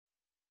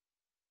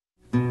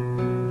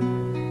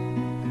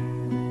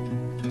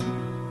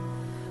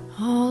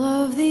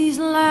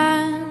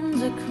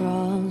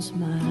across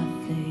my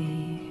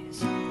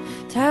face,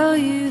 tell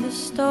you the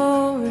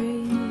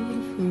story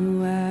of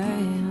who I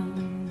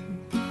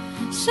am.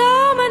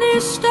 So many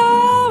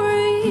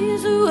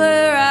stories of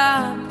where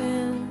I've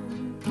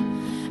been,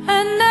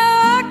 and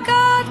now I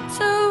got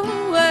to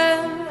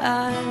where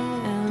I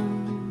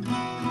am.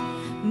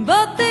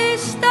 But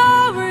these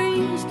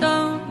stories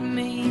don't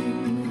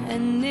mean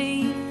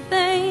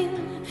anything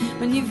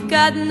when you've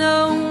got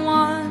no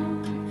one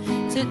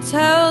to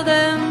tell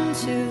them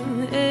to.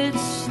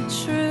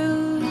 It's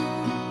true,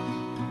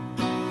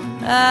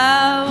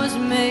 I was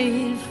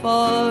made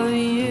for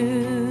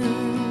you.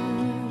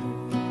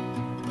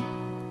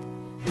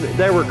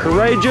 They were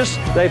courageous,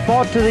 they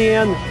fought to the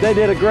end, they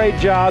did a great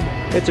job.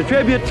 It's a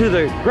tribute to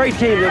the great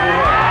team that we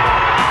have.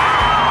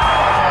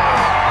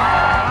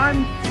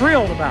 I'm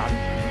thrilled about it.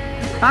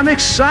 I'm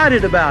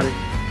excited about it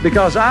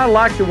because I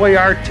like the way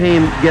our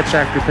team gets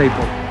after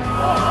people.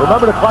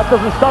 Remember, the clock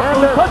doesn't stop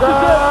till he touches it.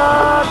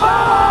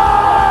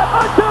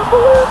 I can't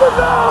believe it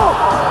now!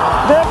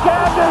 Nick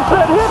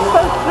Anderson hits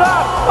the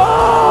shot!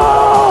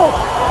 Oh!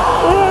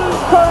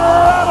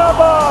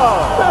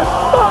 Incredible! It's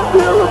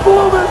here in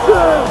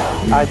Bloomington!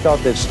 I thought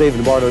that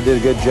Stephen Bartow did a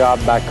good job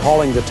by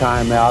calling the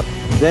timeout.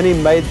 Then he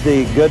made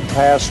the good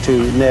pass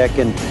to Nick,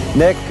 and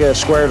Nick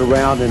squared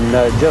around and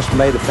just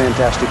made a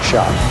fantastic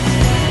shot.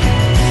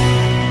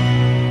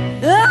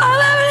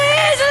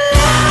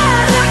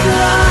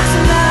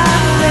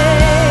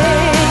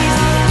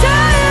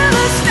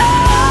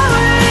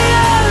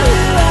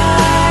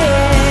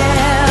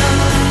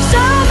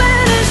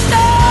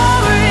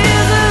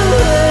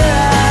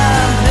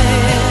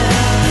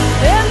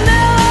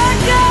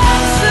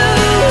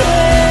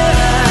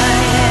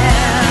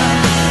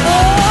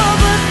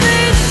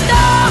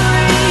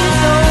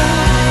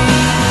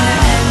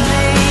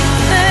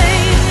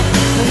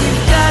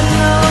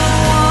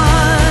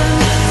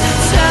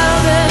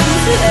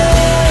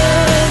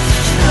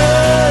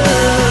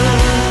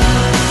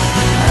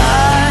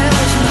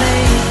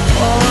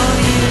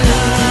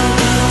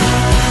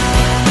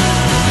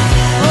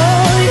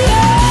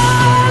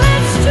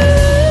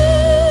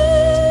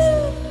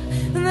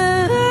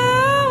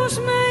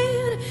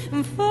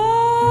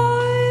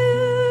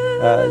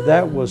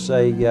 That was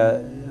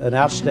an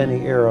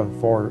outstanding era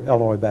for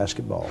Illinois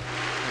basketball.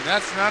 And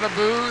that's not a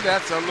boo,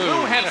 that's a Lou.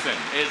 Lou Henson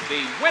is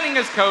the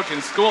winningest coach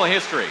in school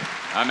history,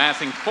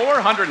 amassing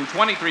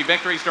 423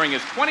 victories during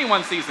his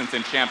 21 seasons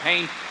in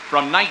Champaign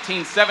from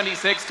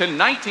 1976 to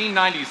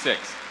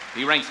 1996.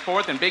 He ranks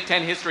 4th in Big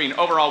Ten history in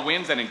overall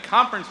wins and in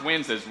conference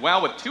wins as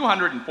well with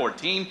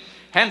 214.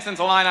 Henson's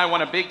Illini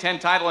won a Big Ten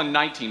title in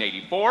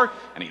 1984,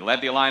 and he led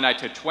the Illini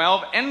to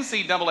 12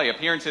 NCAA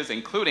appearances,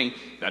 including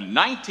the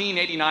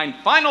 1989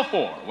 Final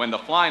Four, when the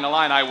Flying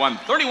Illini won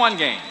 31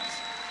 games.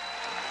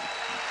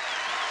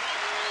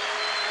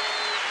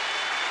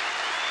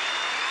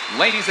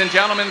 Ladies and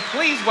gentlemen,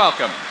 please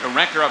welcome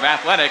Director of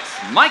Athletics,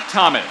 Mike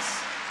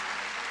Thomas.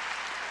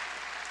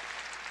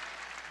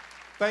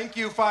 Thank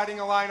you, Fighting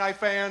Illini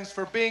fans,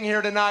 for being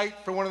here tonight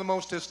for one of the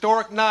most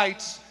historic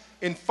nights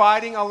in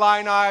Fighting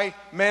Illini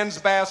men's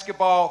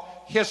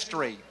basketball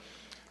history,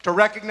 to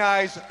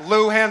recognize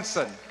Lou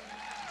Henson.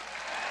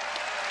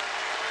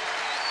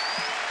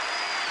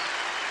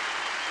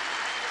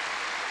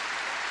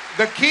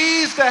 The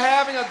keys to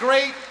having a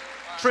great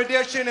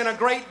tradition and a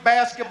great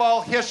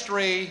basketball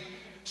history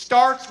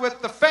starts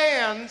with the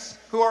fans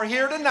who are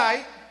here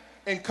tonight,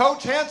 and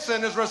Coach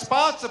Henson is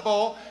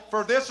responsible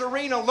for this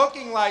arena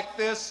looking like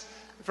this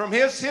from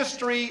his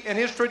history and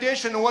his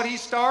tradition and what he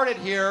started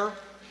here.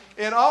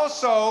 And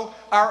also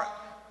our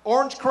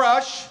Orange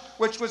Crush,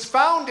 which was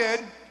founded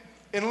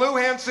in Lou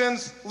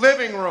Henson's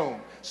living room.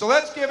 So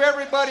let's give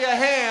everybody a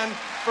hand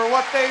for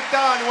what they've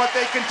done and what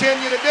they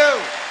continue to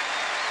do.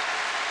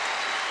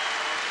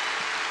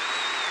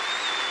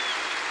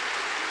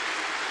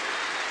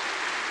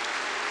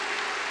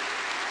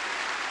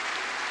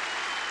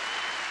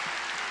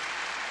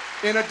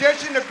 In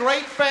addition to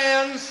great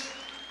fans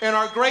and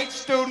our great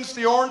students,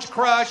 the Orange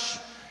Crush,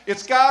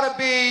 it's got to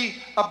be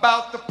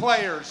about the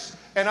players.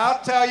 And I'll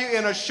tell you,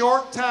 in a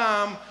short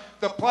time,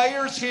 the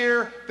players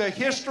here, the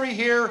history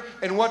here,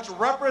 and what's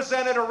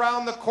represented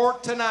around the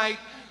court tonight,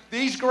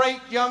 these great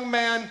young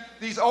men,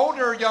 these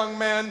older young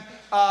men,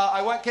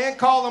 I can't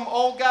call them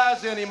old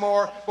guys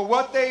anymore, but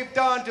what they've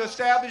done to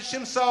establish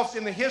themselves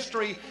in the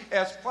history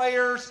as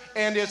players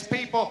and as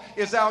people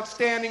is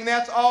outstanding.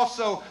 That's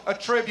also a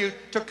tribute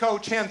to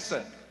Coach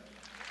Henson.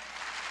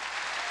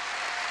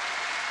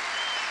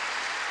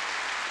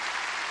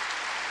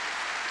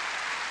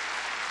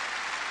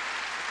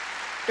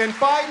 And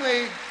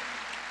finally,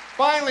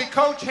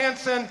 Coach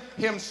Henson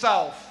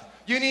himself.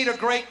 You need a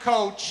great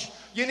coach.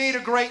 You need a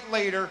great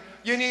leader.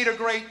 You need a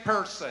great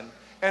person.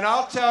 And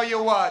I'll tell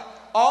you what,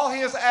 all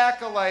his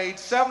accolades,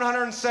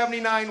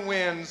 779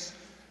 wins,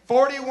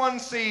 41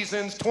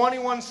 seasons,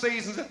 21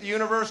 seasons at the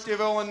University of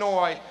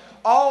Illinois,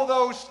 all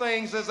those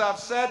things, as I've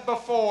said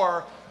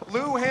before,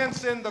 Lou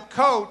Henson, the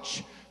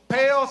coach,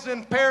 pales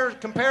in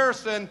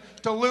comparison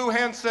to Lou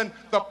Henson,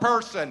 the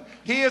person.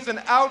 He is an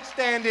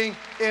outstanding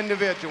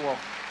individual.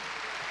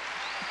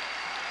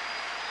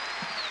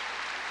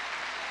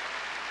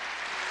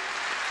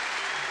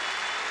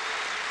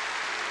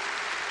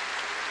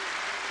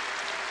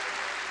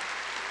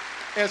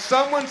 As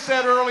someone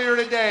said earlier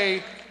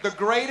today, the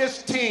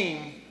greatest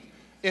team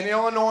in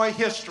Illinois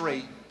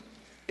history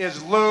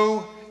is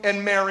Lou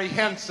and Mary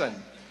Henson.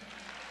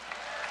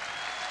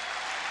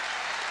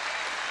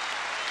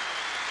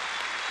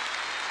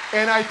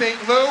 And I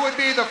think Lou would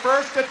be the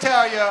first to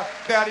tell you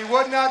that he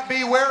would not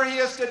be where he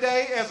is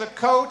today as a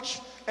coach,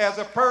 as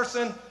a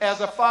person, as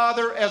a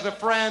father, as a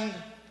friend,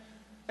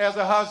 as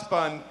a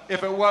husband,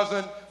 if it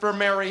wasn't for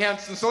Mary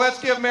Henson. So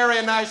let's give Mary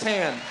a nice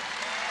hand.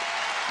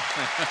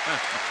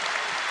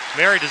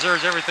 Mary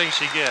deserves everything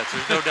she gets.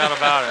 There's no doubt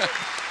about it.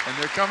 And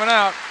they're coming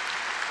out.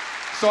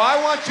 So I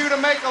want you to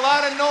make a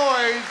lot of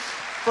noise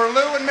for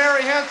Lou and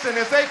Mary Henson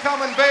as they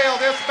come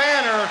unveil this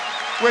banner,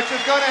 which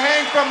is going to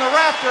hang from the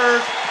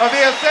rafters of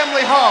the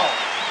Assembly Hall.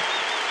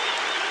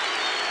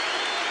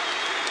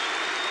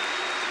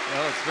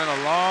 Well, it's been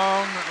a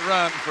long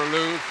run for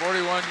Lou,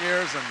 41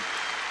 years and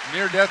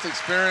near-death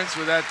experience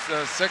with that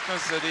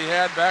sickness that he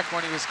had back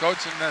when he was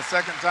coaching the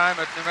second time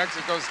at New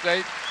Mexico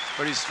State.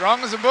 But he's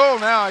strong as a bull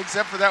now,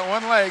 except for that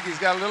one leg. He's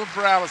got a little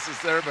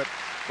paralysis there, but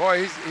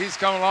boy, he's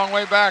come a long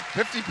way back.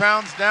 50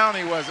 pounds down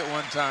he was at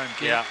one time,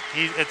 Keith. Yeah,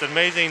 it's an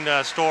amazing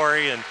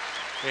story, and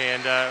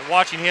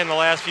watching him the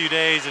last few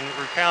days and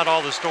recount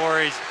all the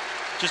stories,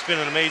 just been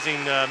an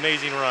amazing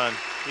run.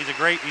 He's a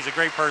great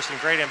person,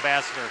 great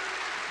ambassador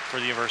for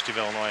the University of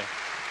Illinois.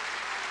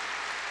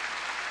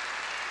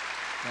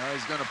 Now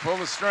he's going to pull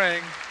the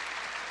string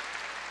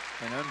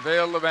and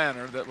unveil the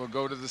banner that will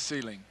go to the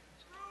ceiling.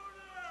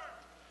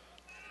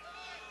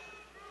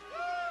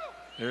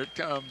 Here it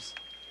comes.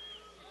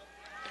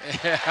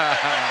 Yeah,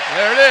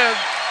 there it is.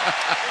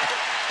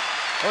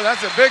 Oh,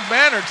 that's a big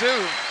banner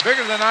too,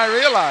 bigger than I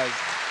realized.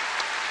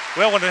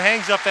 Well, when it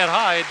hangs up that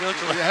high, it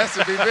has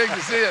to be big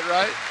to see it,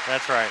 right?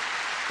 That's right.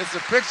 It's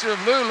a picture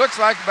of Lou. Looks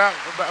like about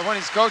when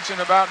he's coaching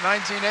about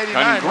 1989.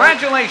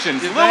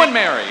 Congratulations, Lou and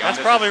Mary. That's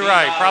probably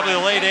right. Probably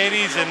the late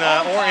 '80s, and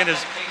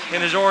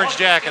in his orange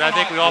jacket. I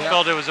think we all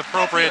felt it was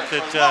appropriate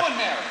that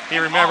he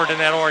remembered in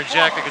that orange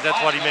jacket because that's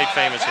what he made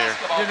famous here.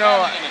 You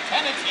know,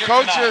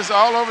 coaches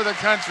all over the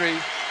country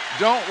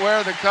don't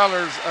wear the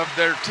colors of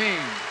their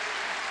team.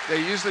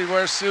 They usually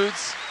wear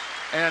suits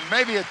and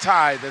maybe a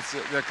tie that's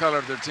the color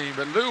of their team.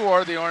 But Lou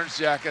wore the orange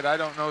jacket. I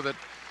don't know that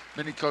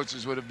many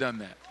coaches would have done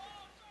that.